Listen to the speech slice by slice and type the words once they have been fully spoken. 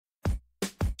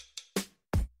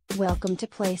Welcome to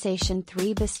PlayStation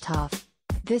 3 Bistov.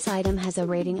 This item has a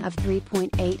rating of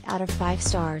 3.8 out of 5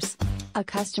 stars. A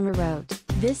customer wrote,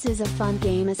 "This is a fun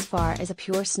game as far as a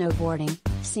pure snowboarding,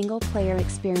 single-player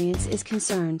experience is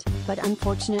concerned, but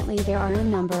unfortunately there are a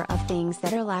number of things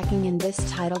that are lacking in this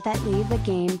title that leave the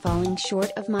game falling short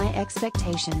of my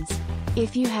expectations.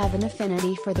 If you have an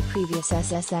affinity for the previous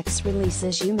SSX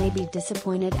releases, you may be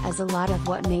disappointed as a lot of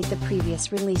what made the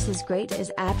previous releases great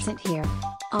is absent here.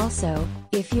 Also,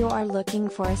 if you are looking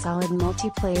for a solid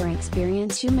multiplayer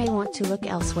experience, you may want to look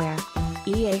elsewhere.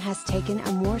 EA has taken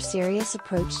a more serious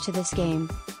approach to this game.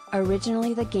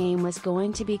 Originally the game was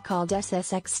going to be called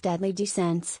SSX Deadly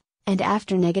Descents, and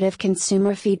after negative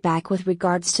consumer feedback with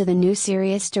regards to the new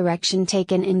serious direction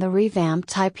taken in the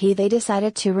revamped IP, they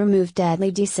decided to remove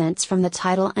Deadly Descents from the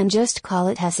title and just call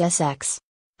it SSX.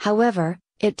 However,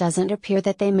 it doesn't appear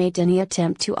that they made any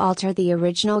attempt to alter the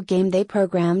original game they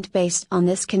programmed based on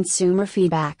this consumer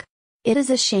feedback. It is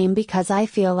a shame because I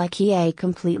feel like EA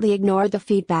completely ignored the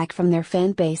feedback from their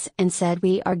fan base and said,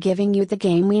 "We are giving you the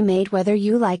game we made whether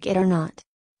you like it or not."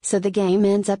 So the game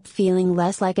ends up feeling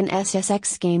less like an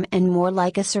SSX game and more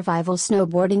like a survival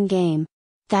snowboarding game.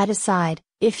 That aside,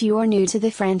 if you are new to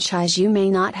the franchise, you may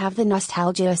not have the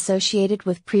nostalgia associated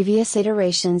with previous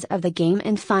iterations of the game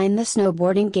and find the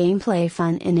snowboarding gameplay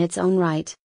fun in its own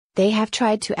right. They have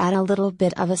tried to add a little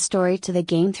bit of a story to the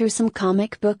game through some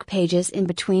comic book pages in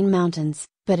between mountains,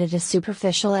 but it is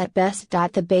superficial at best.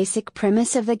 The basic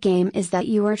premise of the game is that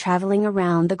you are traveling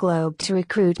around the globe to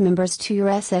recruit members to your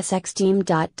SSX team.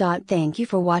 Thank you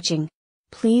for watching.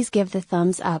 Please give the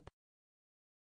thumbs up,